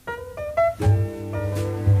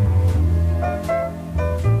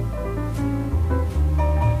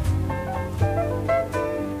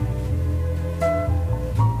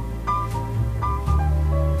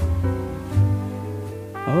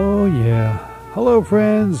Hello,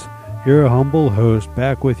 friends. Your humble host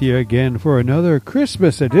back with you again for another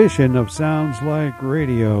Christmas edition of Sounds Like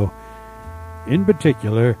Radio. In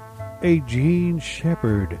particular, a Gene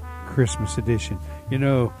Shepherd Christmas edition. You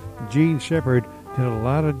know, Gene Shepherd did a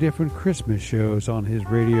lot of different Christmas shows on his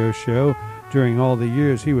radio show during all the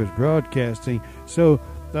years he was broadcasting. So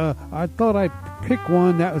I thought I'd pick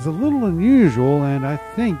one that was a little unusual, and I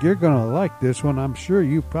think you're going to like this one. I'm sure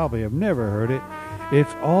you probably have never heard it.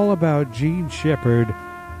 It's all about Gene Shepherd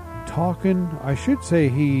talking, I should say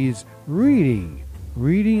he's reading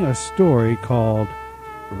a story called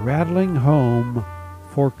Rattling Home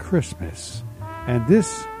for Christmas. And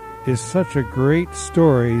this is such a great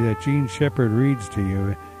story that Gene Shepherd reads to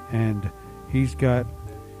you. And he's got,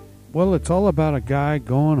 well, it's all about a guy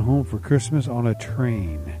going home for Christmas on a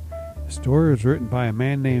train. The story was written by a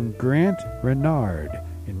man named Grant Renard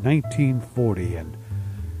in 1940, and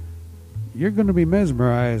you're going to be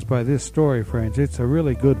mesmerized by this story, friends. It's a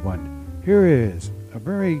really good one. Here is a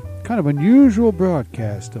very kind of unusual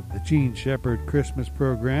broadcast of the Gene Shepherd Christmas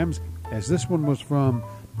programs, as this one was from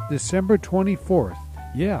December 24th.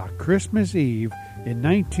 Yeah, Christmas Eve in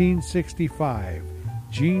 1965.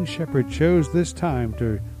 Gene Shepherd chose this time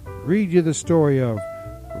to read you the story of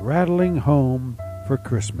Rattling Home for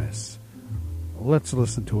Christmas. Let's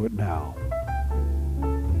listen to it now.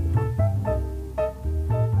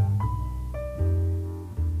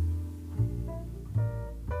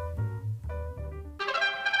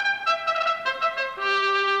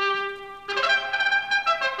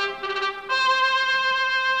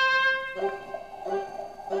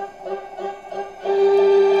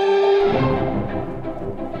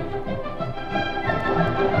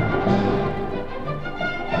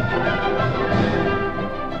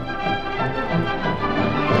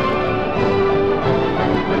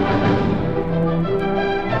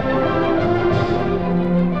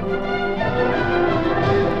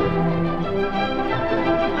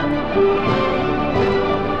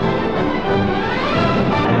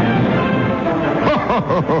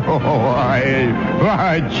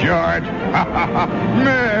 By George.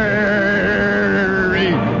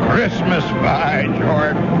 Merry Christmas, by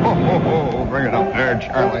George. Bring it up there,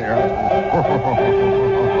 Charlie.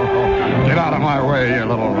 Get out of my way, you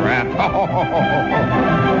little rat.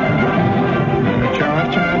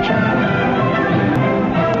 Charlie.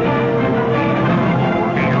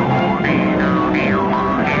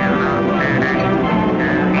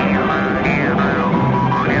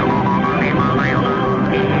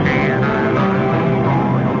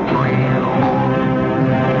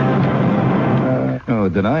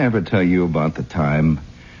 Did I ever tell you about the time?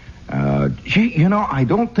 I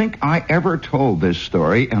don't think I ever told this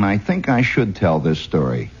story, and I think I should tell this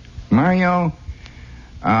story. Mario,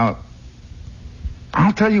 I'll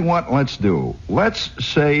tell you what let's do. Let's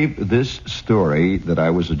save this story that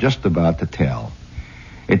I was just about to tell.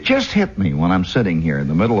 It just hit me when I'm sitting here in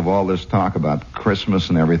the middle of all this talk about Christmas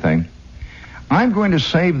and everything. I'm going to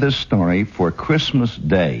save this story for Christmas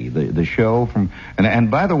Day, the show from...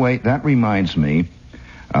 And by the way, that reminds me...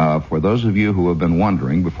 for those of you who have been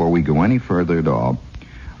wondering, before we go any further at all,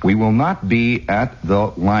 we will not be at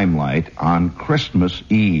the Limelight on Christmas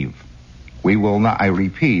Eve. We will not, I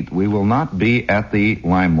repeat, we will not be at the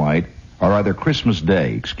Limelight, or rather Christmas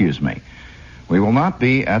Day, excuse me. We will not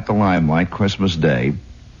be at the Limelight Christmas Day.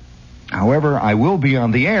 However, I will be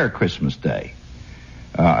on the air Christmas Day.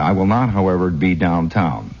 I will not, however, be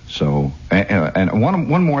downtown. So, and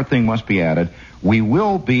one more thing must be added. We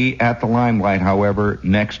will be at the Limelight, however,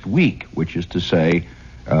 next week, which is to say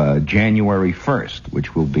January 1st,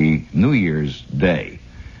 which will be New Year's Day.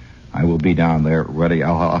 I will be down there ready.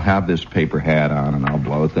 I'll have this paper hat on, and I'll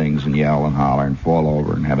blow things and yell and holler and fall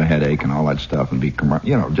over and have a headache and all that stuff and be,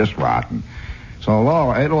 just rotten.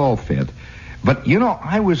 So it'll all fit. But,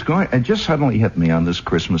 it just suddenly hit me on this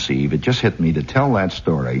Christmas Eve. It just hit me to tell that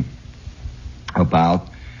story about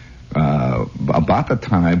the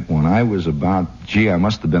time when I was I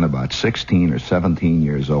must have been about 16 or 17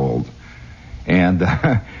 years old. And,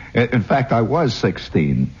 in fact, I was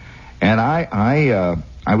 16. And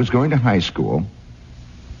I was going to high school.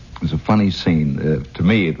 It was a funny scene. To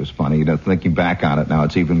me, it was funny. Thinking back on it now,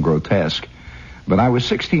 it's even grotesque. But I was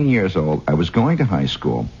 16 years old. I was going to high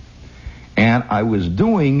school. And I was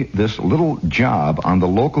doing this little job on the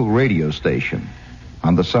local radio station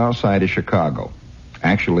on the south side of Chicago,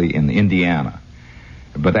 actually in Indiana.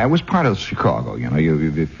 But that was part of Chicago,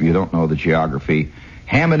 if you don't know the geography.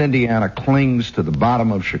 Hammond, Indiana clings to the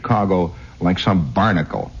bottom of Chicago like some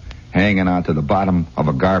barnacle hanging out to the bottom of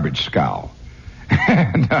a garbage scow.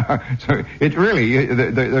 And so it really,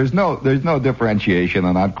 there's no differentiation.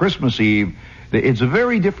 And on Christmas Eve, It's a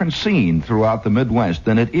very different scene throughout the Midwest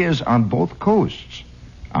than it is on both coasts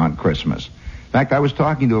on Christmas. In fact, I was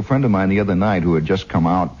talking to a friend of mine the other night who had just come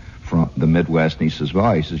out from the Midwest, and he says,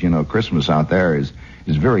 Christmas out there is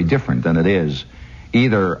very different than it is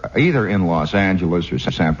either in Los Angeles or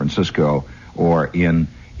San Francisco or in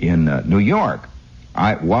New York.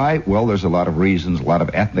 Why? Well, there's a lot of reasons, a lot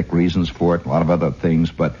of ethnic reasons for it, a lot of other things,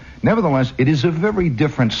 but nevertheless, it is a very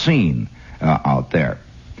different scene out there.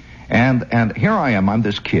 And here I am, I'm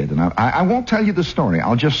this kid, and I won't tell you the story,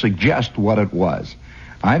 I'll just suggest what it was.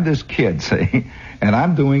 I'm this kid, see, and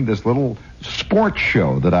I'm doing this little sports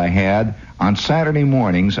show that I had on Saturday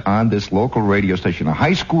mornings on this local radio station, a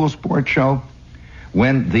high school sports show,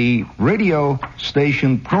 when the radio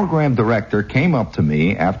station program director came up to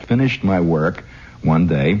me after I finished my work one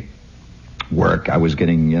day. I was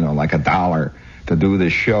getting, like $1 to do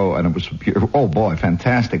this show, and it was, oh boy,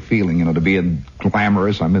 fantastic feeling, to be in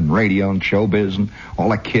glamorous. I'm in radio and showbiz and all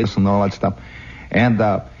the kids and all that stuff. And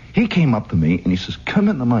he came up to me and he says, "Come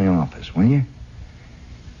into my office, will you?"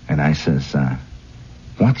 And I says,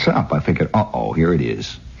 "What's up?" I figured, here it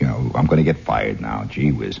is. I'm going to get fired now.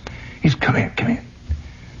 Gee whiz. He says, come here.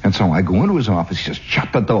 And so I go into his office. He says,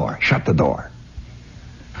 shut the door.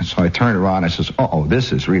 And so I turn around. I says,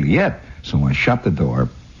 this is really it. So I shut the door.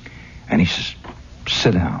 And he says,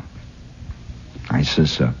 sit down. I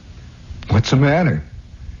says, what's the matter?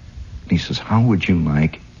 And he says, how would you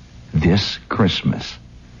like this Christmas?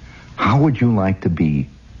 How would you like to be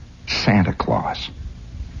Santa Claus?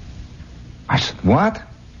 I said, what?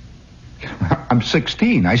 I'm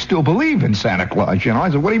 16. I still believe in Santa Claus. I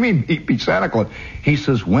said, what do you mean be Santa Claus? He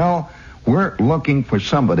says, well, we're looking for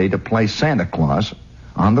somebody to play Santa Claus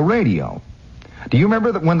on the radio. Do you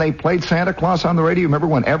remember that when they played Santa Claus on the radio? Remember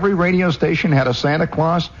when every radio station had a Santa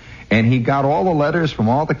Claus and he got all the letters from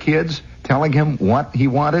all the kids telling him what he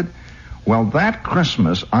wanted? Well, that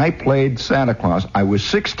Christmas, I played Santa Claus. I was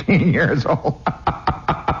 16 years old.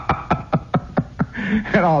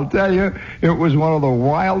 And I'll tell you, it was one of the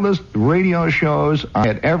wildest radio shows I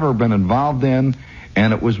had ever been involved in,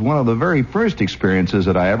 and it was one of the very first experiences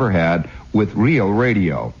that I ever had with real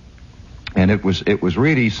radio. And it was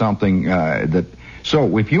really something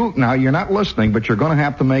so if now you're not listening, but you're going to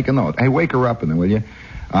have to make a note. Hey, wake her up in there, will you?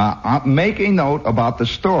 Make a note about the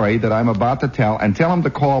story that I'm about to tell, and tell him to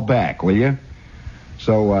call back, will you?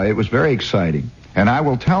 So it was very exciting. And I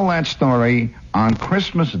will tell that story on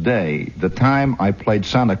Christmas Day, the time I played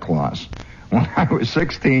Santa Claus, when I was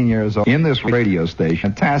 16 years old, in this radio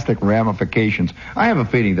station. Fantastic ramifications. I have a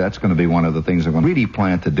feeling that's going to be one of the things I'm going to really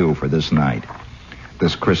plan to do for this night,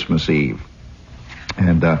 this Christmas Eve.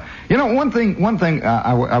 And one thing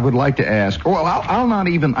I would like to ask. Well,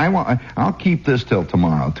 I'll keep this till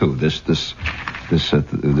tomorrow too. This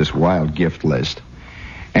wild gift list.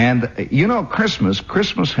 And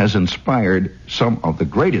Christmas has inspired some of the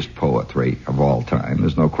greatest poetry of all time.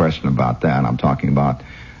 There's no question about that. I'm talking about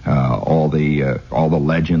all the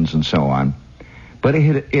legends and so on. But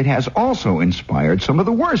it has also inspired some of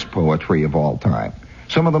the worst poetry of all time.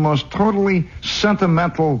 Some of the most totally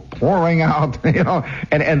sentimental pouring out,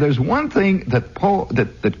 And there's one thing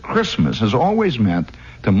that Christmas has always meant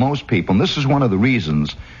to most people, and this is one of the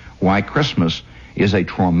reasons why Christmas is a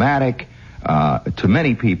traumatic to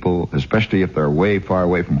many people, especially if they're way far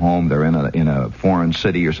away from home, they're in a foreign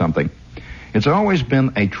city or something. It's always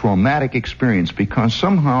been a traumatic experience because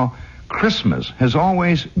somehow Christmas has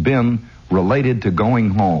always been related to going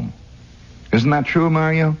home. Isn't that true,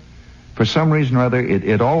 Mario? For some reason or other,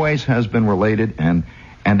 it always has been related, and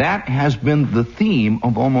that has been the theme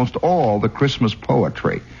of almost all the Christmas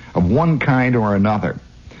poetry of one kind or another.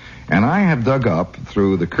 And I have dug up,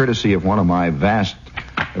 through the courtesy of one of my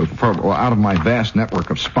out of my vast network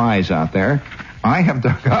of spies out there, I have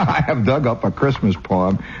dug up a Christmas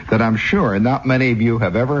poem that I'm sure not many of you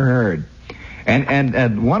have ever heard.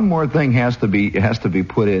 And one more thing has to be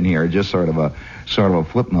put in here, just sort of a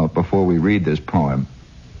footnote before we read this poem,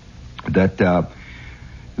 that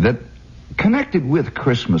connected with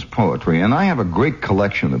Christmas poetry, and I have a great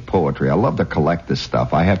collection of poetry. I love to collect this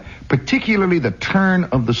stuff. I have particularly the turn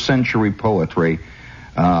of the century poetry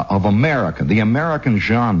of America, the American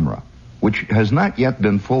genre, which has not yet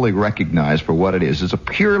been fully recognized for what it is. It's a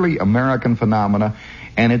purely American phenomena,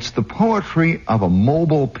 and it's the poetry of a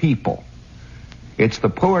mobile people. It's the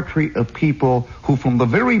poetry of people who from the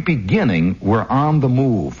very beginning were on the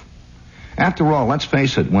move. After all, let's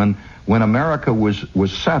face it, when America was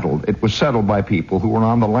settled, it was settled by people who were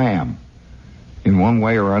on the lam in one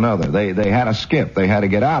way or another. They had to skip. They had to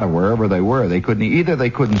get out of wherever they were. They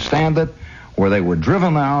couldn't stand it, or they were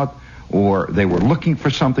driven out, or they were looking for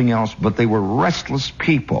something else, but they were restless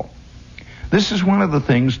people. This is one of the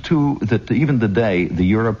things, too, that even today the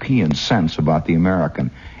Europeans sense about the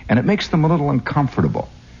American, and it makes them a little uncomfortable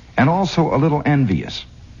and also a little envious.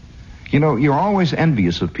 You know, you're always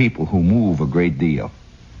envious of people who move a great deal,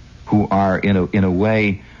 who are, in a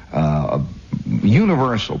way,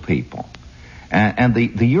 universal people. And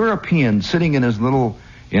the European sitting in his little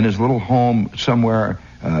home somewhere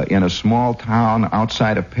in a small town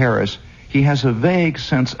outside of Paris, he has a vague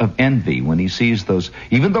sense of envy when he sees those.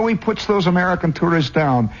 Even though he puts those American tourists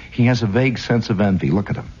down, he has a vague sense of envy. Look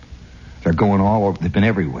at them; they're going all over. They've been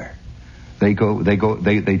everywhere. They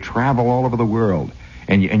travel all over the world,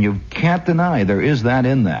 and you can't deny there is that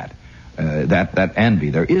in that. That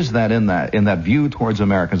envy. There is that in that view towards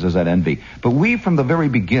Americans as that envy. But we, from the very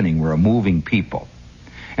beginning, were a moving people.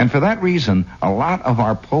 And for that reason, a lot of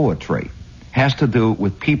our poetry has to do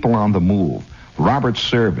with people on the move. Robert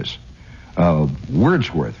Service,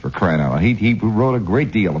 Wordsworth, for crying out loud. He wrote a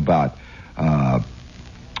great deal about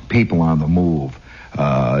people on the move.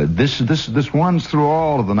 This runs through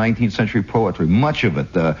all of the 19th century poetry, much of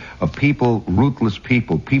it, of people, ruthless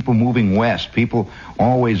people moving west, people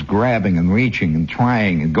always grabbing and reaching and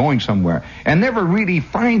trying and going somewhere, and never really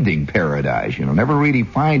finding paradise, never really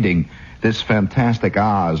finding this fantastic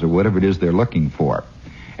Oz or whatever it is they're looking for.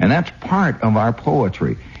 And that's part of our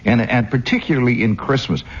poetry, and particularly in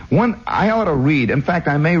Christmas. One, I ought to read, in fact,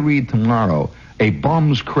 I may read tomorrow, A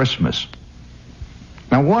Bum's Christmas.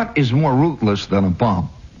 Now, what is more ruthless than a bum?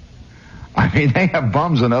 I mean, they have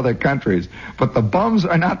bums in other countries, but the bums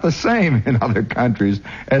are not the same in other countries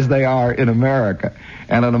as they are in America.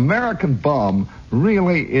 And an American bum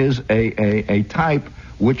really is a type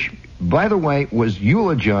which, by the way, was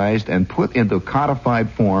eulogized and put into codified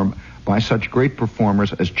form by such great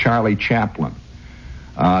performers as Charlie Chaplin.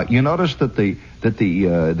 You notice that the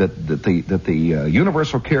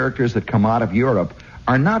universal characters that come out of Europe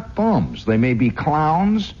are not bums. They may be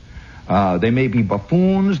clowns, they may be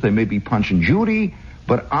buffoons, they may be Punch and Judy,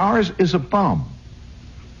 but ours is a bum.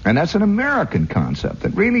 And that's an American concept.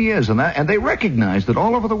 It really is. And they recognize that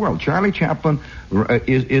all over the world. Charlie Chaplin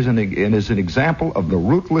is an example of the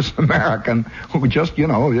ruthless American who just,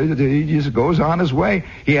 he just goes on his way.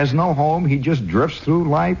 He has no home. He just drifts through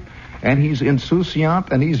life, and he's insouciant,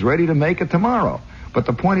 and he's ready to make it tomorrow. But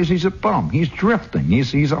the point is, he's a bum. He's drifting.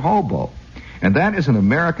 He's a hobo. And that is an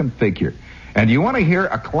American figure. And you want to hear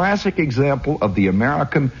a classic example of the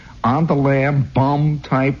American on-the-lam bum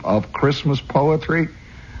type of Christmas poetry?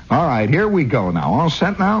 All right, here we go now. All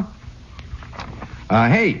set now?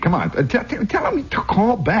 Hey, come on. Tell him to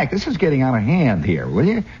call back. This is getting out of hand here, will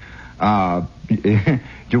you?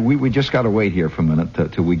 We just got to wait here for a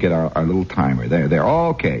minute till we get our little timer. There.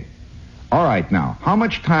 Okay. All right, now, how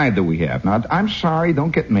much time do we have? Now, I'm sorry,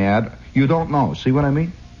 don't get mad. You don't know. See what I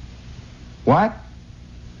mean? What?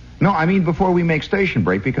 No, I mean before we make station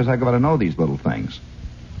break, because I got to know these little things.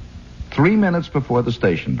 3 minutes before the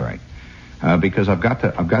station break. Because I've got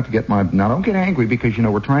to get my... Now, don't get angry, because,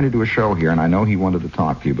 we're trying to do a show here, and I know he wanted to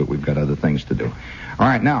talk to you, but we've got other things to do. All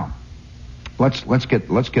right, now, let's get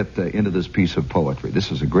into this piece of poetry.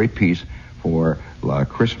 This is a great piece for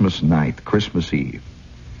Christmas night, Christmas Eve.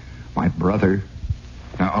 My brother...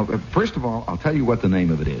 Now, first of all, I'll tell you what the name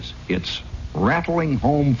of it is. It's Rattling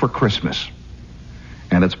Home for Christmas.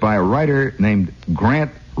 And it's by a writer named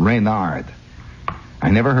Grant Reynard.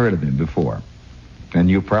 I never heard of him before. And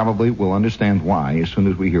you probably will understand why as soon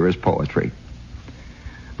as we hear his poetry.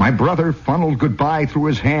 My brother funneled goodbye through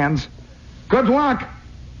his hands. Good luck!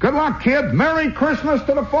 Good luck, kid! Merry Christmas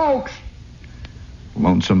to the folks!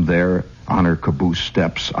 Lonesome there on her caboose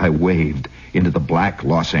steps, I waved into the black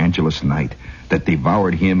Los Angeles night that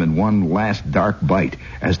devoured him in one last dark bite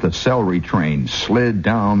as the celery train slid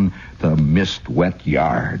down the mist-wet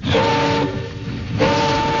yards.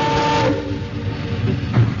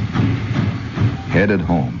 Headed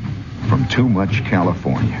home from too much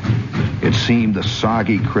California. It seemed a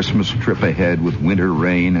soggy Christmas trip ahead with winter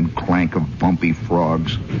rain and clank of bumpy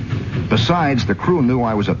frogs. Besides, the crew knew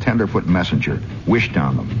I was a tenderfoot messenger, wished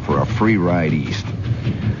on them for a free ride east.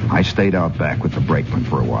 I stayed out back with the brakeman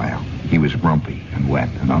for a while. He was grumpy and wet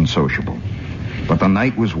and unsociable. But the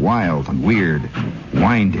night was wild and weird,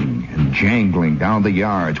 winding and jangling down the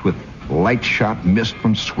yards with light-shot mist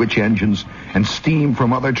from switch engines and steam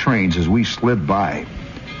from other trains as we slid by.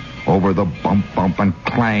 Over the bump and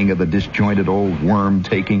clang of the disjointed old worm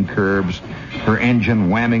taking curves, her engine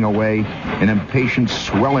whamming away, an impatient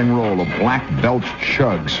swelling roll of black belched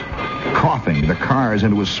chugs, coughing the cars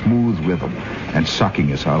into a smooth rhythm and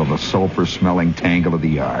sucking us out of the sulfur-smelling tangle of the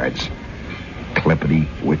yards.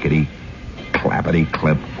 Clippity-wickety,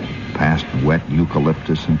 clappity-clip, past wet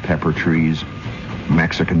eucalyptus and pepper trees,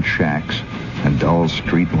 Mexican shacks, and dull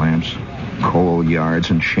street lamps, coal yards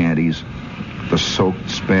and shanties. The soaked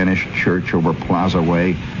Spanish church over Plaza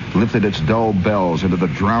Way lifted its dull bells into the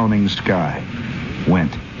drowning sky,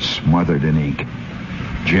 went smothered in ink.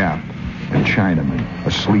 Jap and Chinaman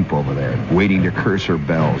asleep over there, waiting to curse her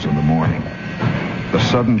bells in the morning. The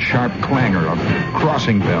sudden sharp clangor of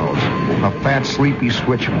crossing bells, a fat, sleepy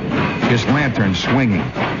switchman, his lantern swinging.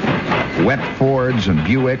 Wet Fords and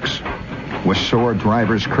Buicks with sore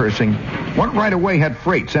drivers cursing. What right away had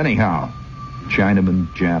freights, anyhow?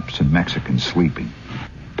 Chinamen, Japs, and Mexicans sleeping.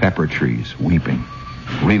 Pepper trees weeping.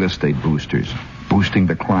 Real estate boosters boosting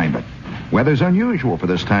the climate. Weather's unusual for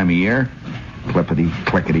this time of year. Clippity,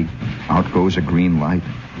 clickety. Out goes a green light.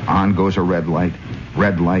 On goes a red light.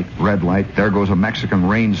 Red light, red light. There goes a Mexican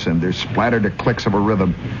rain cinder, splattered to clicks of a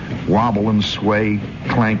rhythm. Wobble and sway,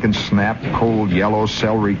 clank and snap, cold yellow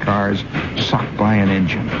celery cars sucked by an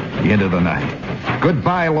engine into the night.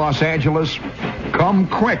 Goodbye, Los Angeles. Come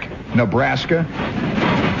quick, Nebraska.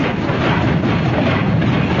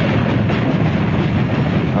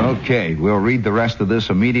 Okay, we'll read the rest of this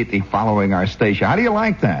immediately following our station. How do you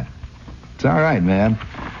like that? It's all right, man.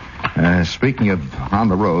 Speaking of on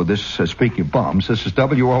the road, speaking of bums, this is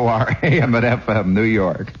WOR AM and FM, New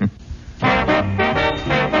York.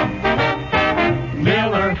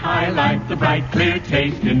 Miller High Life, the bright, clear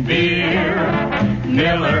taste in beer.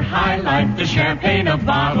 Miller High Life, the champagne of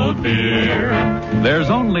bottled beer. There's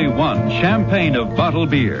only one champagne of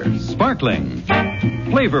bottled beer. Sparkling,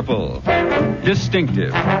 flavorful,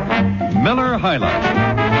 distinctive. Miller High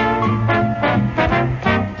Life.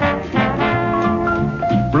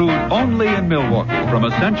 Brewed only in Milwaukee from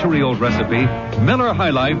a century-old recipe, Miller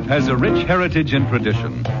High Life has a rich heritage and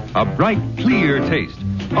tradition. A bright, clear taste.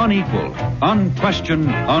 Unequaled, unquestioned,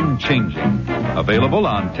 unchanging. Available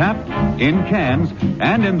on tap, in cans,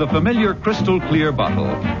 and in the familiar crystal clear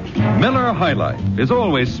bottle. Miller High Life is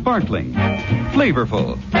always sparkling,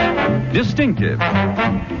 flavorful, distinctive.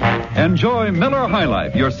 Enjoy Miller High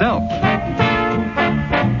Life yourself.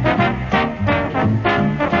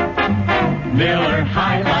 Miller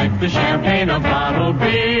High Life, the champagne of bottled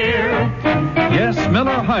beer. Yes,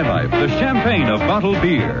 Miller High Life, the champagne of bottled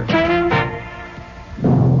beer.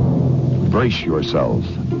 Brace yourselves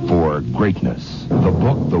for greatness. The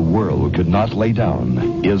book the world could not lay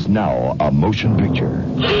down is now a motion picture.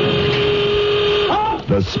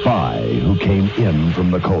 The Spy Who Came In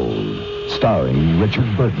From the Cold, starring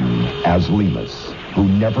Richard Burton as Lemus, who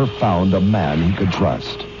never found a man he could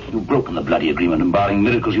trust. You've broken the bloody agreement, and barring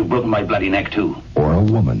miracles, you've broken my bloody neck, too. Or a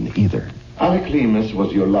woman, either. Alec Lemus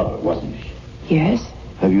was your lover, wasn't he? Yes.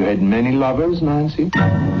 Have you had many lovers, Nancy?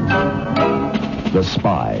 The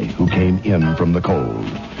Spy Who Came In From the Cold.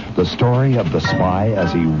 The story of the spy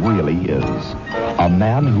as he really is. A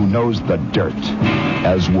man who knows the dirt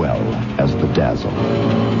as well as the dazzle.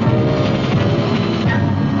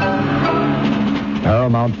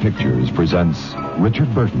 Paramount Pictures presents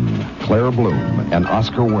Richard Burton, Claire Bloom, and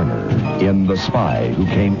Oscar Werner in The Spy Who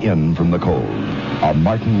Came In From the Cold, a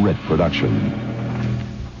Martin Ritt production.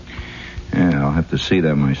 Yeah, I'll have to see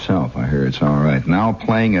that myself. I hear it's all right. Now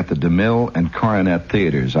playing at the DeMille and Coronet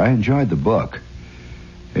Theaters. I enjoyed the book.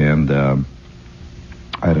 And, I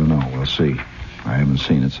don't know. We'll see. I haven't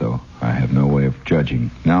seen it, so I have no way of judging.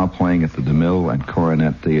 Now playing at the DeMille and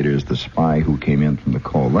Coronet Theaters, The Spy Who Came In From the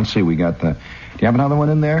Cold. Let's see, we got the... Do you have another one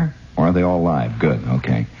in there? Or are they all live? Good,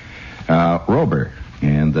 okay. Rover.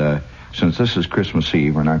 And since this is Christmas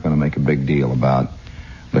Eve, we're not going to make a big deal about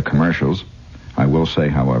the commercials. I will say,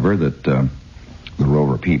 however, that the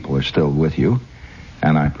Rover people are still with you,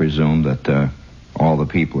 and I presume that all the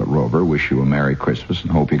people at Rover wish you a Merry Christmas and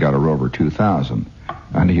hope you got a Rover 2000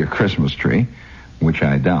 under your Christmas tree, which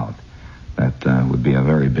I doubt. That would be a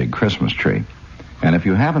very big Christmas tree. And if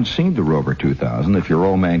you haven't seen the Rover 2000, if your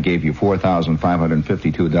old man gave you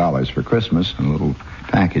 $4,552 for Christmas in a little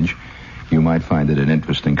package, you might find it an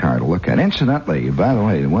interesting car to look at. Incidentally, by the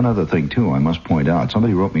way, one other thing, too, I must point out.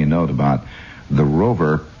 Somebody wrote me a note about the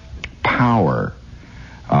Rover power.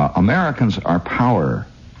 Americans are power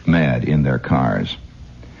mad in their cars.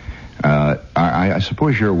 I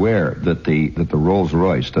suppose you're aware that the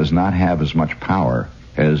Rolls-Royce does not have as much power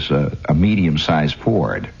as a medium-sized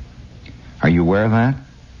Ford. Are you aware of that?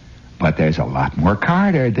 But there's a lot more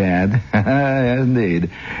car there, Dad. Indeed.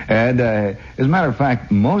 And as a matter of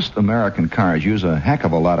fact, most American cars use a heck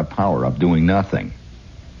of a lot of power up doing nothing.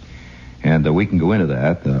 And we can go into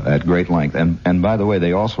that at great length. And by the way,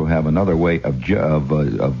 they also have another way of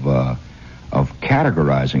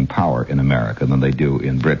categorizing power in America than they do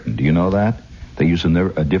in Britain. Do you know that? They use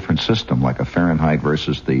a different system, like a Fahrenheit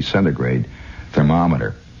versus the centigrade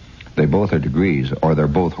thermometer. They both are degrees, or they're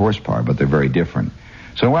both horsepower, but they're very different.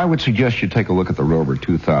 So I would suggest you take a look at the Rover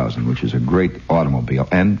 2000, which is a great automobile,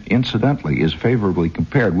 and incidentally is favorably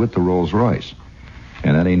compared with the Rolls-Royce.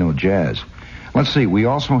 And that ain't no jazz. Let's see, we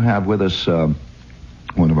also have with us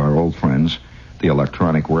one of our old friends, the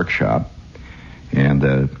Electronic Workshop, and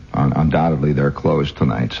undoubtedly they're closed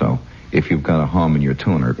tonight, so if you've got a hum in your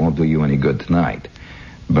tuner, it won't do you any good tonight.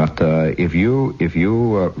 But if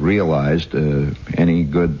you realized any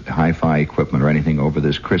good hi-fi equipment or anything over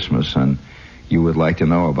this Christmas, and you would like to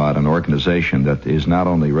know about an organization that is not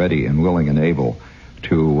only ready and willing and able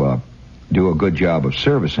to do a good job of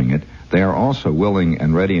servicing it, they are also willing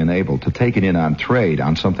and ready and able to take it in on trade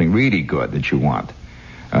on something really good that you want.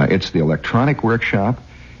 It's the Electronic Workshop,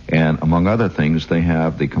 and among other things, they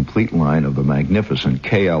have the complete line of the magnificent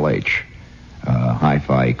KLH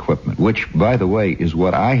hi-fi equipment, which, by the way, is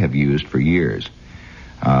what I have used for years.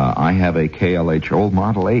 I have a KLH old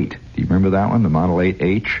Model 8. Do you remember that one, the Model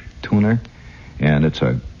 8H tuner? And it's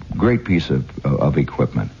a great piece of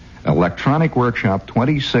equipment. Electronic Workshop,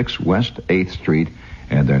 26 West 8th Street,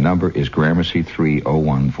 and their number is Gramercy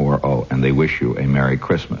 30140, and they wish you a Merry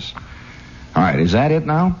Christmas. All right, is that it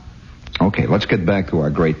now? Okay, let's get back to our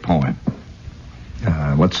great poem.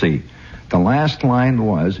 Let's see. The last line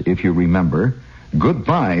was, if you remember,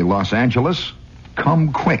 goodbye, Los Angeles.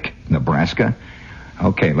 Come quick, Nebraska.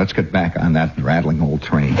 Okay, let's get back on that rattling old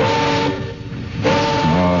train. Oh,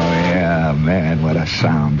 yeah, man, what a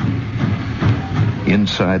sound.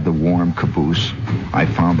 Inside the warm caboose, I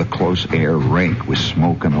found the close air rank with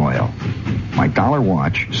smoke and oil. My dollar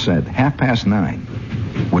watch said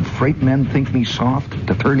 9:30. Would freight men think me soft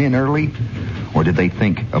to turn in early? Or did they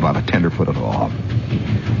think about a tenderfoot at all?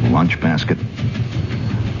 Lunch basket,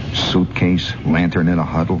 suitcase, lantern in a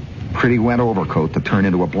huddle, pretty wet overcoat to turn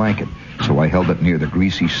into a blanket, so I held it near the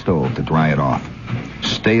greasy stove to dry it off.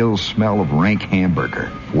 Stale smell of rank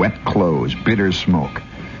hamburger, wet clothes, bitter smoke.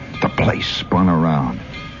 The place spun around.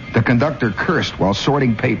 The conductor cursed while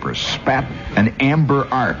sorting papers, spat an amber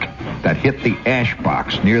arc that hit the ash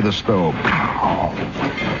box near the stove.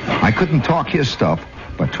 I couldn't talk his stuff,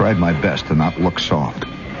 but tried my best to not look soft.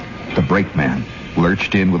 The brakeman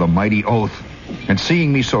lurched in with a mighty oath, and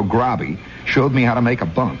seeing me so groggy, showed me how to make a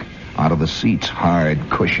bunk out of the seat's hard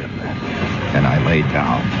cushion. And I laid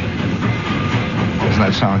down. Doesn't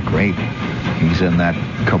that sound great? He's in that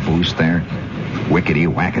caboose there.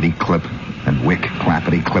 Wickety-wackety clip, and wick,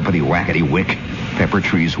 clappity, clippity, wackety, wick. Pepper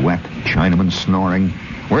trees wet, Chinaman snoring.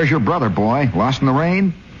 Where's your brother, boy? Lost in the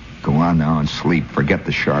rain? Go on now and sleep. Forget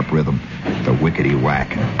the sharp rhythm. The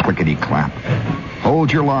wickety-whack, clickety-clap.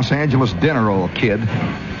 Hold your Los Angeles dinner, old kid.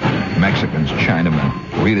 Mexicans,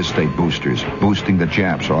 Chinamen, real estate boosters, boosting the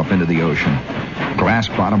Japs off into the ocean.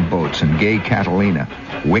 Glass-bottom boats and gay Catalina.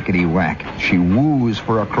 Wickety-whack. She woos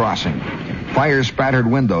for a crossing. Fire-spattered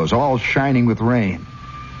windows, all shining with rain.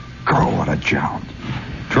 Girl, what a jound.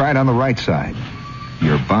 Try it on the right side.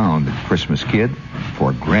 You're bound, Christmas kid,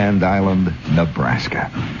 for Grand Island,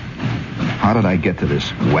 Nebraska. How did I get to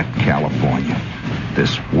this wet California?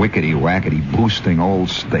 This wickety-wackety boosting old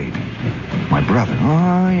state? My brother,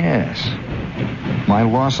 oh yes. My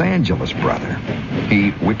Los Angeles brother.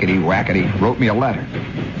 He, wickety-wackety, wrote me a letter.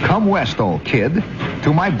 Come west, old kid,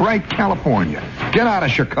 to my bright California. Get out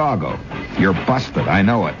of Chicago. You're busted, I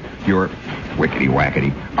know it. You're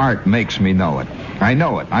wickety-wackety. Art makes me know it. I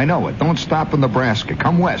know it. Don't stop in Nebraska.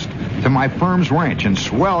 Come west to my firm's ranch in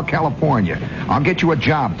swell California. I'll get you a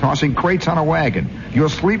job tossing crates on a wagon. You'll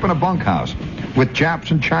sleep in a bunkhouse with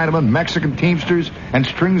Japs and Chinamen, Mexican Teamsters, and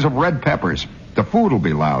strings of red peppers. The food will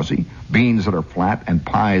be lousy, beans that are flat and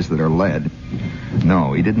pies that are lead.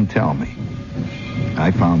 No, he didn't tell me.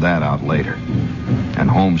 I found that out later. And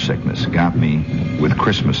homesickness got me with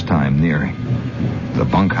Christmastime nearing. The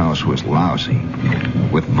bunkhouse was lousy,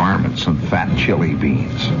 with varmints and fat chili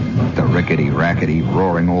beans. The rickety-rackety,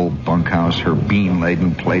 roaring old bunkhouse, her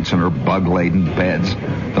bean-laden plates and her bug-laden beds,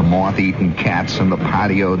 the moth-eaten cats in the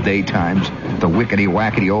patio daytimes, the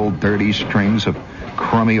wickety-wackety old dirty strings of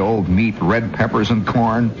crummy old meat, red peppers and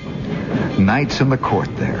corn. Nights in the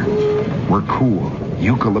court there were cool,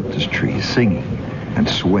 eucalyptus trees singing and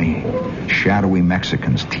swaying, shadowy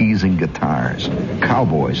Mexicans teasing guitars,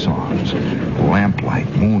 cowboy songs, lamplight,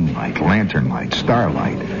 moonlight, lantern light,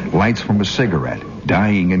 starlight, lights from a cigarette,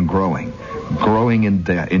 dying and growing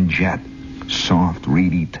in jet, soft,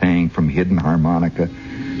 reedy tang from hidden harmonica,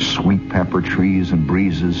 sweet pepper trees and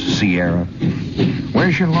breezes, Sierra.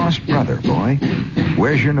 Where's your lost brother, boy?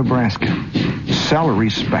 Where's your Nebraska? Celery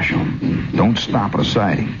special. Don't stop at a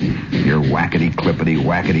siding. Your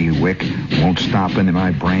whackety-clippity-whackety-wick won't stop into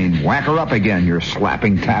my brain. Whack her up again, your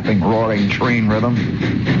slapping, tapping, roaring train rhythm.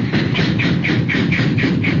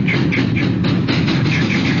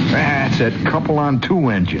 That's it. Couple on 2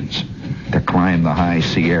 engines to climb the high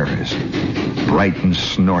Sierras. Bright and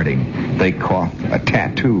snorting, they cough a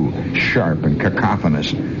tattoo, sharp and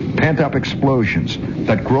cacophonous. Pent-up explosions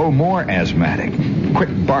that grow more asthmatic. Quick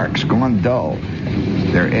barks gone dull.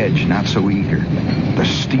 Their edge not so eager. The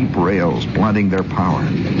steep rails blunting their power.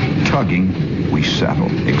 Tugging, we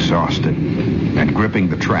settle, exhausted. And gripping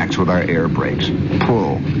the tracks with our air brakes.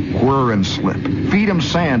 Pull, whir and slip. Feed 'em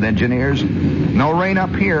sand, engineers. No rain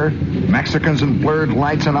up here. Mexicans and blurred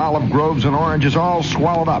lights and olive groves and oranges all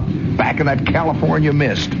swallowed up. Back in that California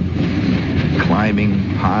mist. Climbing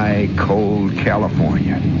high, cold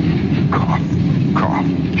California. Cough, cough,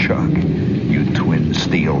 chug, you twin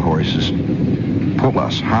steel horses. Pull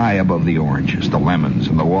us high above the oranges, the lemons,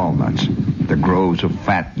 and the walnuts, the groves of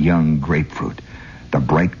fat, young grapefruit, the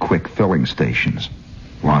bright, quick filling stations.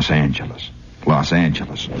 Los Angeles, Los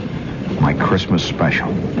Angeles. My Christmas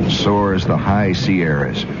special soars the high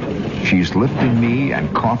Sierras. She's lifting me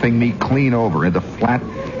and coughing me clean over into flat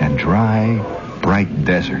and dry, bright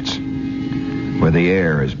deserts, where the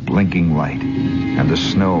air is blinking light, and the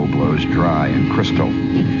snow blows dry and crystal,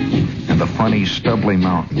 and the funny, stubbly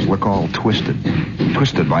mountains look all twisted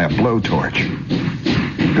by a blowtorch.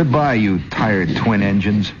 Goodbye, you tired twin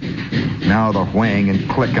engines. Now the whang and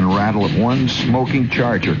click and rattle of one smoking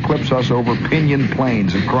charger clips us over pinyon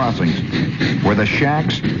plains and crossings, where the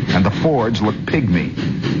shacks and the Fords look pygmy,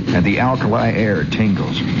 and the alkali air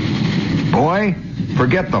tingles. Boy,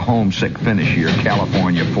 forget the homesick finish of your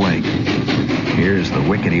California fling. Here's the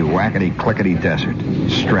wickety-whackety-clickety desert,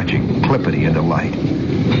 stretching clippity into light.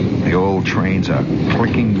 The old train's a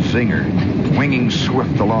clicking zinger, winging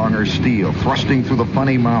swift along her steel, thrusting through the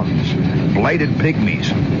funny mountains. Blighted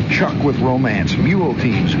pygmies, chuck with romance, mule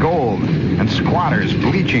teams, gold, and squatters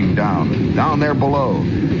bleaching down there below,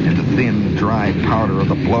 into thin, dry powder of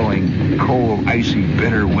the blowing, cold, icy,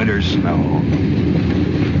 bitter winter snow.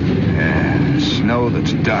 Yeah, snow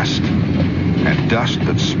that's dust. And dust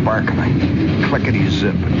that's sparkling,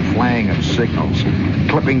 clickety-zip and flang of signals,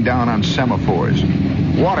 clipping down on semaphores,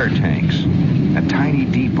 water tanks, and tiny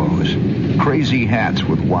depots, crazy hats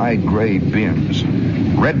with wide gray bins,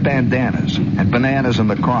 red bandanas and bananas in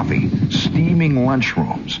the coffee, steaming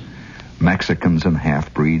lunchrooms, Mexicans and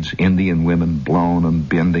half-breeds, Indian women blown and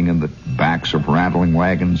bending in the backs of rattling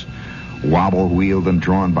wagons, wobble-wheeled and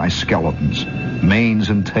drawn by skeletons,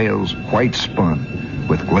 manes and tails white spun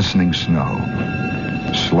with glistening snow.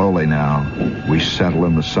 Slowly now, we settle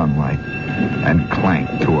in the sunlight and clank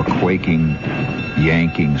to a quaking,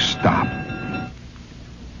 yanking stop.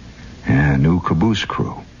 A new caboose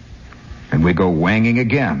crew. And we go wanging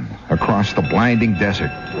again across the blinding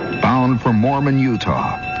desert, bound for Mormon,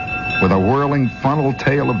 Utah, with a whirling funnel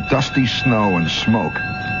tail of dusty snow and smoke.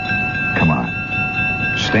 Come on.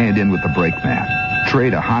 Stand in with the brake man.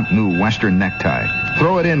 Trade a hot new western necktie.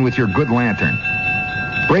 Throw it in with your good lantern.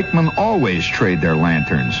 Brakemen always trade their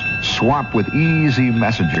lanterns. Swap with easy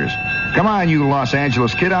messengers. Come on, you Los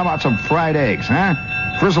Angeles kid. How about some fried eggs, huh?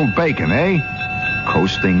 Frizzled bacon, eh?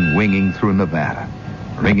 Coasting, winging through Nevada.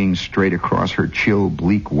 Ringing straight across her chill,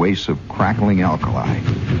 bleak wastes of crackling alkali.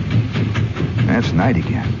 That's night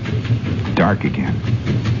again. Dark again.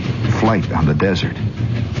 Flight on the desert.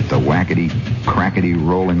 The whackety, crackety,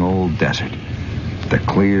 rolling old desert. The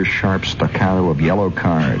clear, sharp staccato of yellow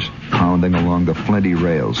cars pounding along the flinty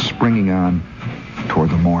rails, springing on toward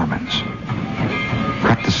the Mormons.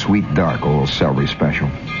 Cut the sweet, dark old celery special.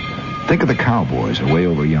 Think of the cowboys away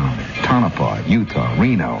over yonder. Tonopah, Utah,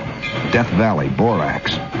 Reno, Death Valley,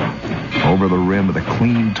 Borax. Over the rim of the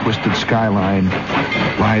clean, twisted skyline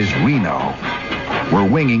lies Reno. We're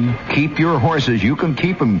winging. Keep your horses. You can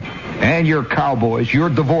keep them. And your cowboys, your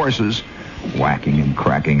divorces. Whacking and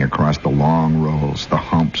cracking across the long rolls, the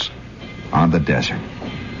humps on the desert.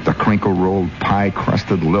 The crinkle-rolled,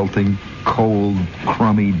 pie-crusted, lilting, cold,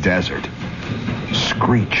 crummy desert.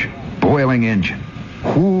 Screech, boiling engine.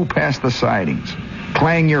 Whoo past the sidings.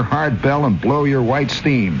 Clang your hard bell and blow your white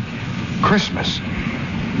steam. Christmas.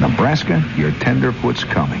 Nebraska, your tenderfoot's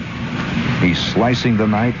coming. He's slicing the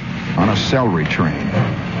night on a celery train.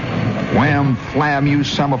 Wham, flam, you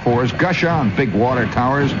semaphores. Gush on, big water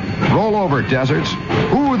towers. Roll over, deserts.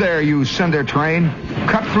 Ooh there, you cinder train.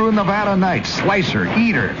 Cut through Nevada night. Slice her,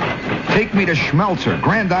 eat her. Take me to Schmelzer,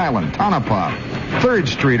 Grand Island, Tonopah, 3rd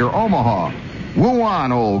Street or Omaha. Woo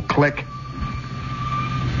on, old click.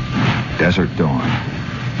 Desert dawn.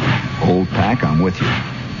 Old pack, I'm with you.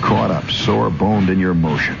 caught up, sore-boned in your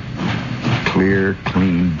motion. Clear,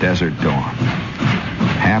 clean desert dawn.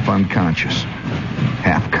 Half unconscious,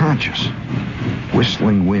 half conscious.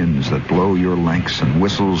 Whistling winds that blow your lengths and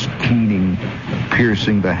whistles keening,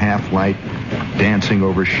 piercing the half-light, dancing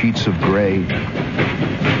over sheets of gray.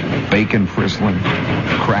 Bacon frizzling,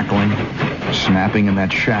 crackling, snapping in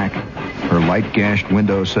that shack. Her light-gashed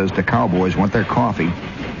window says the cowboys want their coffee.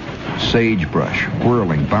 Sagebrush,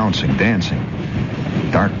 whirling, bouncing, dancing.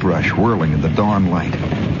 Dark brush whirling in the dawn light.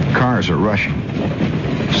 Cars are rushing.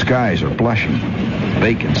 Skies are blushing.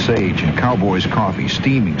 Bacon, sage, and cowboys' coffee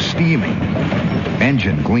steaming.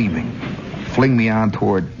 Engine gleaming. Fling me on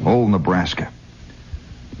toward old Nebraska.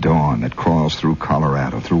 Dawn that crawls through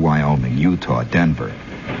Colorado, through Wyoming, Utah, Denver.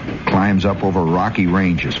 Climbs up over rocky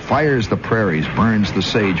ranges, fires the prairies, burns the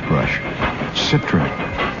sagebrush. Citron.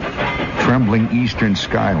 Trembling eastern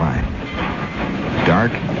skyline.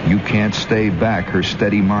 Dark, you can't stay back her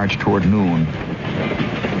steady march toward noon.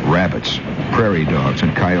 Rabbits, prairie dogs,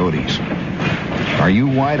 and coyotes. Are you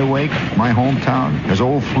wide awake, my hometown? Has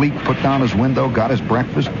old Fleet put down his window, got his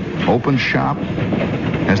breakfast, opened shop?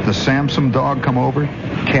 Has the Samson dog come over,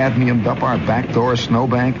 cadmiumed up our back door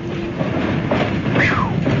snowbank?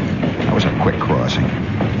 Whew. That was a quick crossing.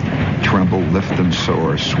 Tremble, lift, and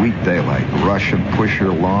soar, sweet daylight, rush and push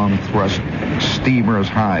your long thrust steamers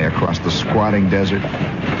high across the squatting desert.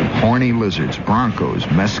 Horny lizards, broncos,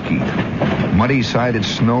 mesquite, muddy-sided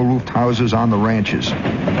snow-roofed houses on the ranches,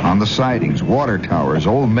 on the sidings, water towers,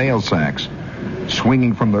 old mail sacks,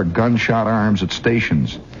 swinging from their gunshot arms at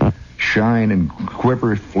stations, shine and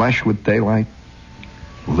quiver, flesh with daylight.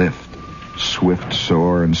 Lift, swift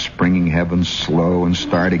soar, and springing heavens slow and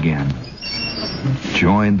start again.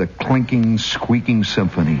 Join the clinking, squeaking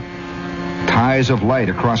symphony. Ties of light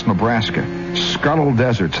across Nebraska. Scuttle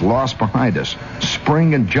deserts lost behind us.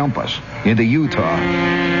 Spring and jump us into Utah.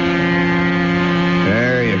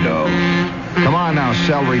 There you go. Come on now,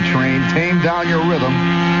 celery train. Tame down your rhythm.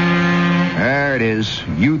 There it is.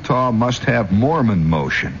 Utah must have Mormon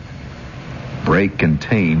motion. Break and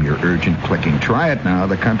tame your urgent clicking. Try it now.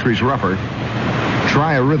 The country's rougher.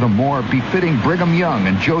 Try a rhythm more befitting Brigham Young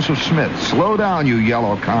and Joseph Smith. Slow down, you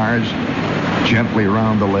yellow cars. Gently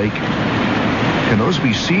round the lake. Can those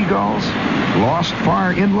be seagulls? Lost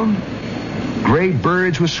far inland? Gray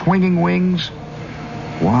birds with swinging wings?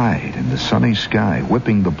 Wide in the sunny sky,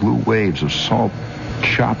 whipping the blue waves of salt,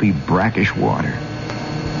 choppy, brackish water.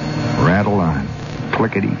 Rattle on.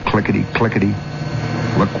 Clickety, clickety, clickety.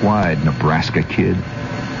 Look wide, Nebraska kid.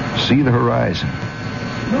 See the horizon.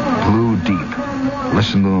 Blue deep.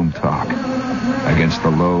 Listen to them talk. Against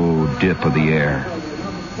the low dip of the air.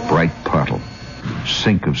 Bright puddle.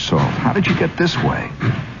 Sink of salt. How did you get this way?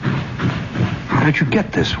 How did you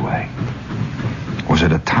get this way? Was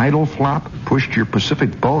it a tidal flop? Pushed your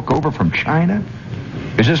Pacific bulk over from China?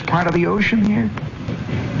 Is this part of the ocean here?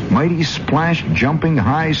 Mighty splash, jumping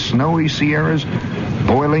high, snowy Sierras,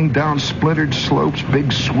 boiling down splintered slopes,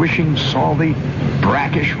 big swishing, salty,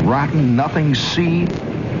 brackish, rotten, nothing sea.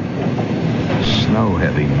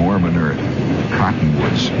 Snow-heavy Mormon earth,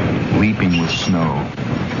 cottonwoods, leaping with snow.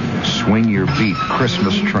 Swing your beat,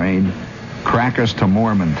 Christmas train. Crack us to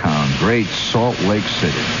Mormontown, great Salt Lake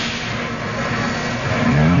City.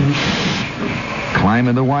 Yeah. Climb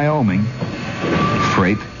into Wyoming.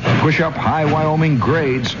 Freight. Push up high Wyoming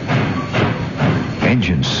grades.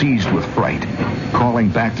 Engine seized with fright. Calling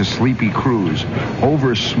back to sleepy crews.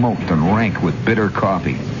 Over-smoked and rank with bitter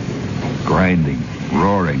coffee. Grinding,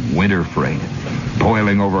 roaring winter freight.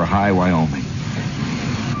 Boiling over high Wyoming.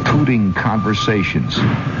 Tooting conversations.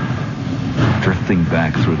 Drifting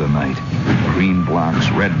back through the night. Green blocks,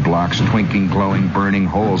 red blocks, twinking, glowing, burning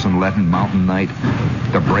holes in leaden mountain night.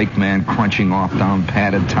 The brakeman crunching off down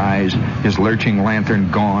padded ties, his lurching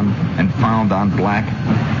lantern gone and found on black.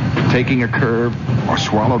 Taking a curve or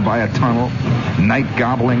swallowed by a tunnel. Night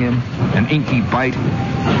gobbling him, an inky bite.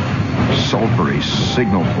 Sulphury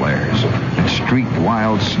signal flares and streaked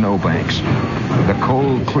wild snowbanks. The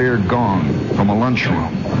cold, clear gong from a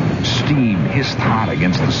lunchroom. Steam hissed hot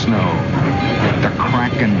against the snow. The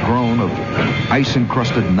crack and groan of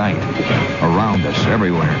ice-encrusted night around us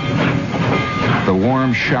everywhere. The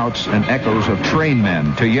warm shouts and echoes of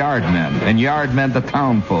trainmen to yardmen and yardmen to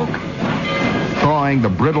townfolk. Thawing the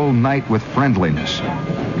brittle night with friendliness.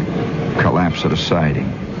 Collapse at a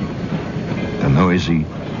siding. The noisy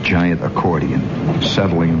giant accordion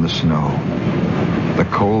settling in the snow. The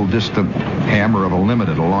cold, distant hammer of a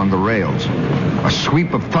limited along the rails. A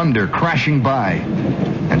sweep of thunder crashing by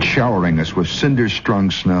and showering us with cinder-strung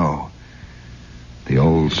snow. The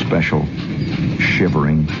old special,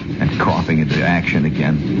 shivering and coughing into action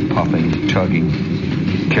again, puffing,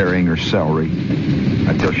 tugging, carrying her celery,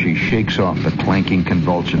 until she shakes off the clanking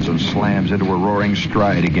convulsions and slams into a roaring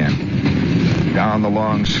stride again. Down the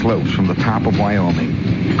long slopes from the top of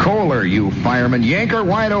Wyoming. Kohler, you fireman. Yank her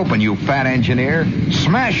wide open, you fat engineer.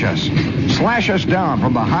 Smash us. Slash us down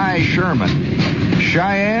from the high Sherman.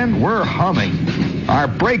 Cheyenne, we're humming. Our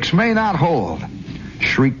brakes may not hold.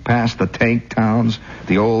 Shriek past the tank towns,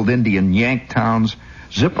 the old Indian yank towns.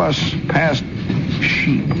 Zip us past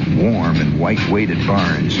sheep, warm in white-weighted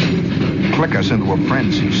barns. Click us into a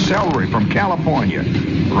frenzy. Celery from California,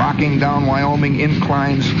 rocking down Wyoming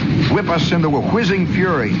inclines. Whip us into a whizzing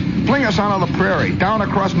fury. Fling us out of the prairie, down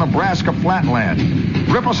across Nebraska flatland.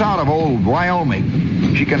 Rip us out of old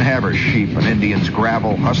Wyoming. She can have her sheep and Indians,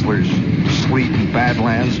 gravel, hustlers, sleet, and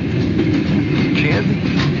badlands. Kid,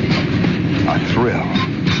 a thrill.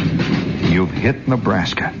 You've hit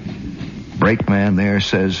Nebraska. Brakeman there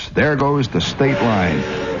says, there goes the state line.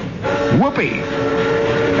 Whoopee!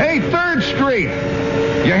 Hey, 3rd Street!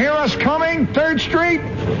 You hear us coming, 3rd Street?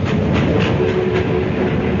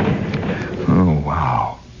 Oh,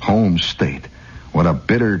 wow. Home state. What a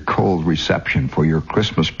bitter, cold reception for your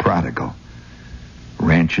Christmas prodigal.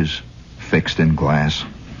 Ranches fixed in glass,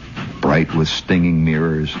 bright with stinging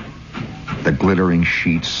mirrors. The glittering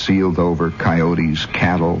sheets sealed over coyotes,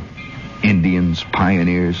 cattle, Indians,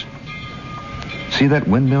 pioneers. See that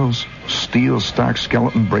windmill's steel stark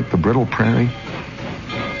skeleton break the brittle prairie?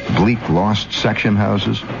 Bleak, lost section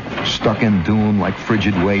houses, stuck in dune like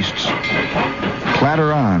frigid wastes.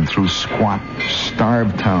 Clatter on through squat,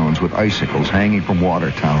 starved towns with icicles hanging from water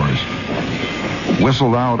towers.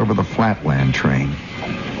 Whistled out over the flatland train.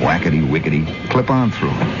 Wackety-wickety, clip on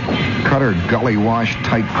through. Cutter gully-washed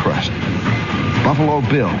tight crust. Buffalo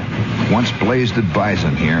Bill once blazed at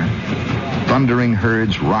bison here. Thundering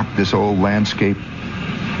herds rocked this old landscape.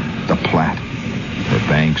 The Platte, her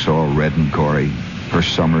banks all red and gory, her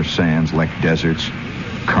summer sands like deserts,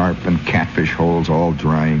 carp and catfish holes all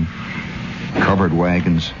drying, covered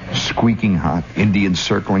wagons, squeaking hot, Indians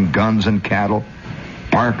circling, guns and cattle.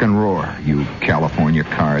 Bark and roar, you California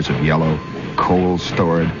cars of yellow, coal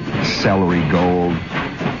stored, celery gold.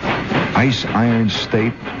 Ice iron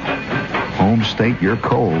state, home state, you're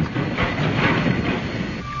cold.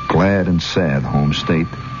 Glad and sad, home state,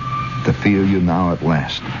 to feel you now at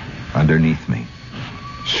last, underneath me.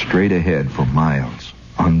 Straight ahead for miles,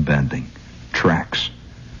 unbending. Tracks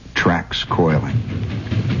coiling.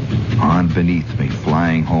 On beneath me,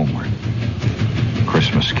 flying homeward.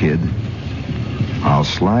 Christmas kid, I'll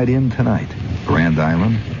slide in tonight, Grand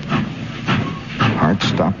Island. Heart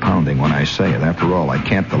stop pounding when I say it. After all, I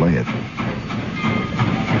can't delay it.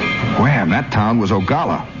 Wham, that town was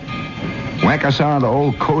Ogalla. Whack us on to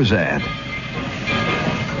old Kozad.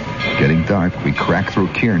 Getting dark, we crack through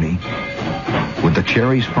Kearney. Would the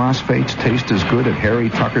cherries phosphates taste as good at Harry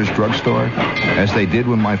Tucker's drugstore as they did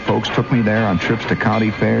when my folks took me there on trips to county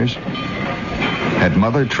fairs? Had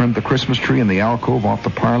Mother trimmed the Christmas tree in the alcove off the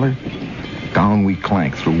parlor? Down we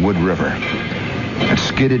clanked through Wood River and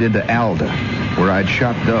skidded into Alda, where I'd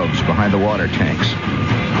shot doves behind the water tanks.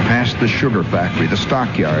 Past the sugar factory, the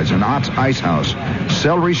stockyards, and Ott's ice house.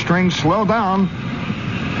 Celery strings, slow down.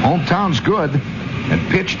 Hometown's good, and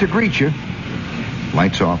pitch to greet you.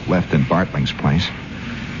 Lights off left in Bartling's place.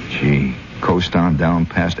 Gee, coast on down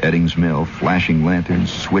past Eddings Mill, flashing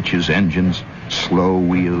lanterns, switches, engines, slow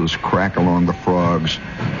wheels crack along the frogs.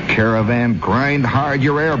 Caravan, grind hard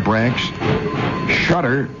your air brakes.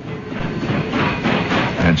 Shudder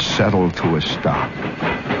and settle to a stop.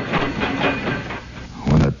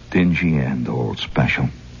 What a dingy end, old special.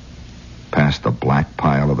 Past the black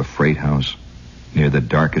pile of the freight house, near the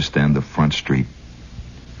darkest end of Front Street.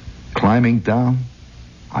 Climbing down,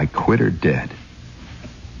 I quit her dead.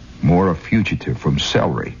 More a fugitive from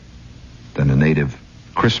celery than a native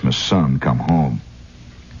Christmas sun come home.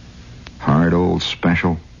 Hard old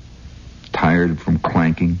special, tired from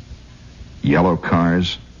clanking, yellow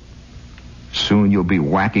cars. Soon you'll be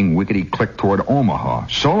whacking wickety-click toward Omaha.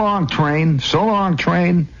 So long, train. So long,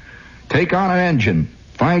 train. Take on an engine.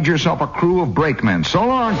 Find yourself a crew of brakemen. So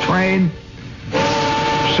long, train.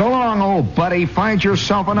 So long, old buddy. Find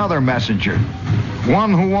yourself another messenger.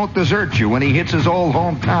 One who won't desert you when he hits his old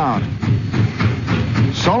hometown.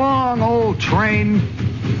 So long, old train.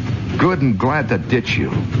 Good and glad to ditch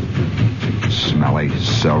you. Smelly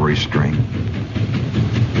celery string.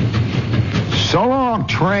 So long,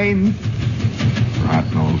 train.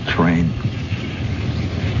 Rotten old train.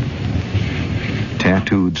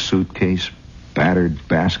 Tattooed suitcase, battered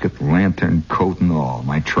basket, lantern, coat and all,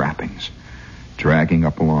 my trappings, dragging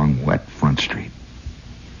up along wet Front Street.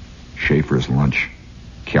 Schaefer's lunch,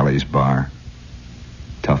 Kelly's bar,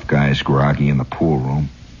 tough guys groggy in the pool room.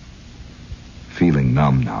 Feeling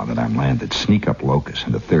numb now that I'm landed, sneak up Locust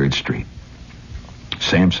into 3rd Street.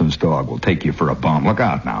 Sampson's dog will take you for a bum. Look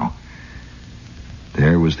out now.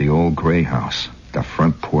 There was the old gray house, the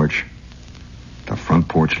front porch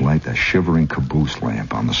light, the shivering caboose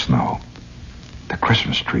lamp on the snow, the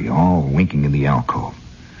Christmas tree all winking in the alcove.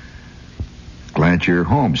 Glad you're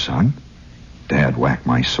home, son. Dad whacked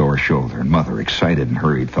my sore shoulder, and Mother, excited and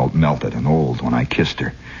hurried, felt melted and old when I kissed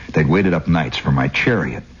her. They'd waited up nights for my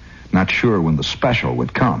chariot, not sure when the special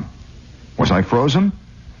would come. Was I frozen?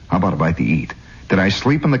 How about a bite to eat? Did I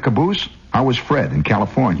sleep in the caboose? How was Fred in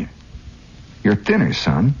California? You're thinner,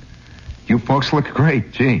 son. You folks look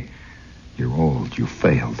great. Gee, you're old. You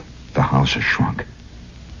failed. The house has shrunk.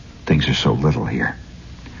 Things are so little here.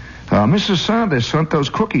 Mrs. Saunders sent those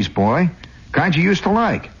cookies, boy. Kind you used to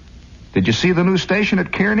like. Did you see the new station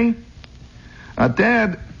at Kearney?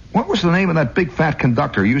 Dad, what was the name of that big fat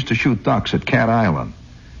conductor who used to shoot ducks at Cat Island?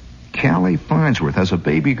 Callie Farnsworth has a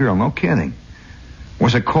baby girl, no kidding.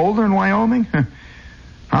 Was it colder in Wyoming?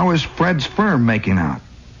 How is Fred's firm making out?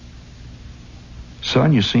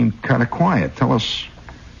 Son, you seem kind of quiet. Tell us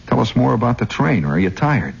more about the train, or are you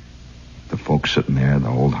tired? The folks sitting there, the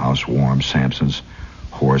old house warm, Sampson's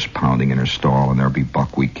horse pounding in her stall, and there'll be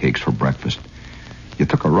buckwheat cakes for breakfast. You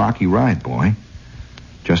took a rocky ride, boy.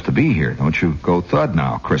 Just to be here. Don't you go thud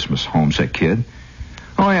now, Christmas homesick kid.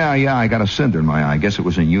 Oh, yeah, I got a cinder in my eye. I guess it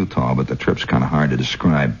was in Utah, but the trip's kind of hard to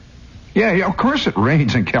describe. Yeah, of course it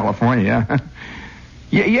rains in California.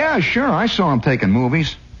 Yeah, sure, I saw him taking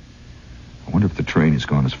movies. I wonder if the train has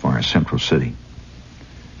gone as far as Central City.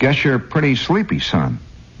 Guess you're pretty sleepy, son.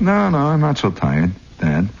 No, I'm not so tired,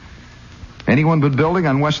 Dad. Anyone been building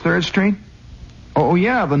on West 3rd Street? Oh,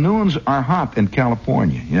 yeah, the noons are hot in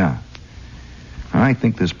California, yeah. I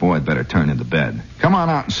think this boy better turn into bed. Come on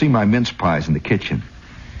out and see my mince pies in the kitchen.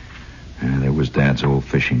 There was Dad's old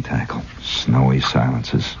fishing tackle. Snowy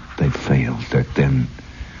silences. They failed. They're thin.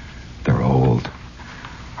 They're old.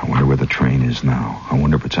 I wonder where the train is now. I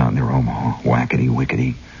wonder if it's out near Omaha.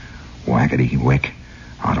 Whackety-wickety. Whackety-wick.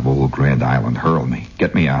 Out of old Grand Island. Hurl me.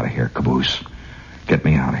 Get me out of here, caboose. Get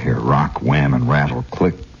me out of here. Rock, wham, and rattle.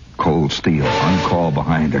 Click, cold steel. Uncall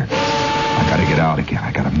behind her. I gotta get out again.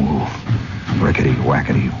 I gotta move. Rickety,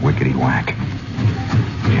 whackety, wickety, whack.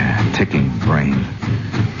 Yeah, ticking brain.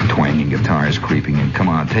 Twanging guitars creeping in. Come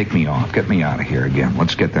on, take me off. Get me out of here again.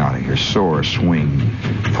 Let's get out of here. Soar, swing.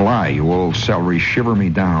 Fly, you old celery. Shiver me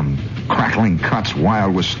down. Crackling cuts,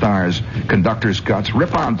 wild with stars. Conductor's guts.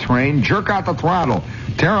 Rip on train. Jerk out the throttle.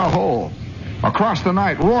 Tear a hole. Across the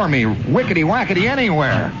night. Roar me. Wickety, whackety,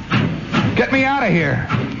 anywhere. Get me out of here.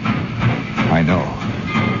 I know.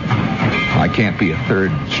 I can't be a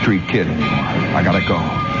 3rd Street kid anymore. I gotta go.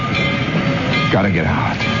 Gotta get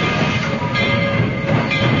out.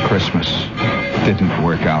 Christmas didn't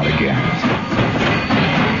work out again.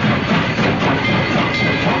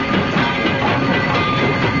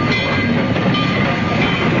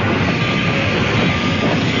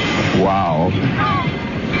 Wow.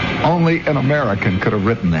 Only an American could have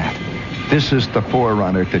written that. This is the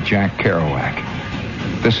forerunner to Jack Kerouac.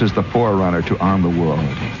 This is the forerunner to On the World.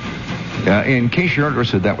 In case you're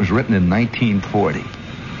interested, that was written in 1940,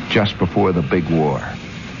 just before the big war.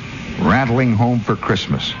 Rattling Home for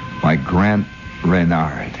Christmas by Grant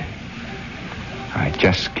Renard. I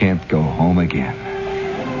just can't go home again.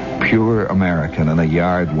 Pure American and a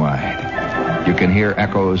yard wide. You can hear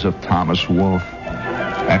echoes of Thomas Wolfe,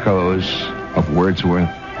 echoes of Wordsworth,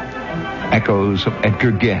 echoes of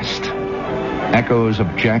Edgar Guest, echoes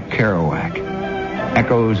of Jack Kerouac,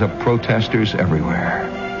 echoes of protesters everywhere.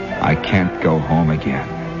 I can't go home again.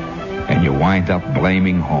 And you wind up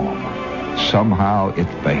blaming home. Somehow it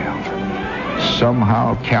failed.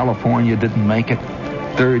 Somehow California didn't make it.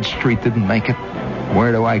 3rd Street didn't make it.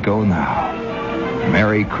 Where do I go now?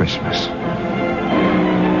 Merry Christmas.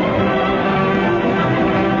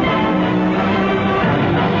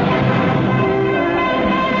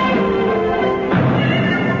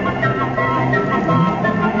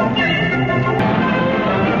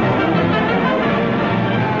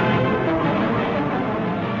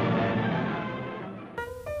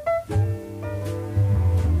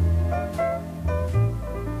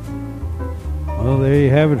 Well, there you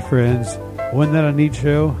have it, friends. Wasn't that a neat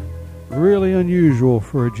show? Really unusual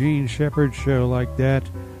for a Gene Shepherd show like that.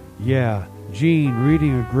 Yeah, Gene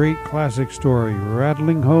reading a great classic story,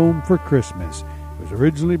 Rattling Home for Christmas. It was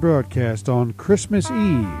originally broadcast on Christmas Eve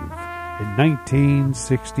in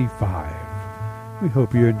 1965. We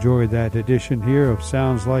hope you enjoyed that edition here of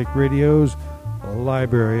Sounds Like Radio's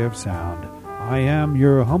Library of Sound. I am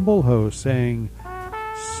your humble host saying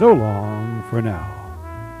so long for now.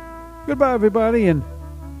 Goodbye, everybody, and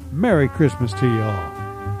Merry Christmas to you all.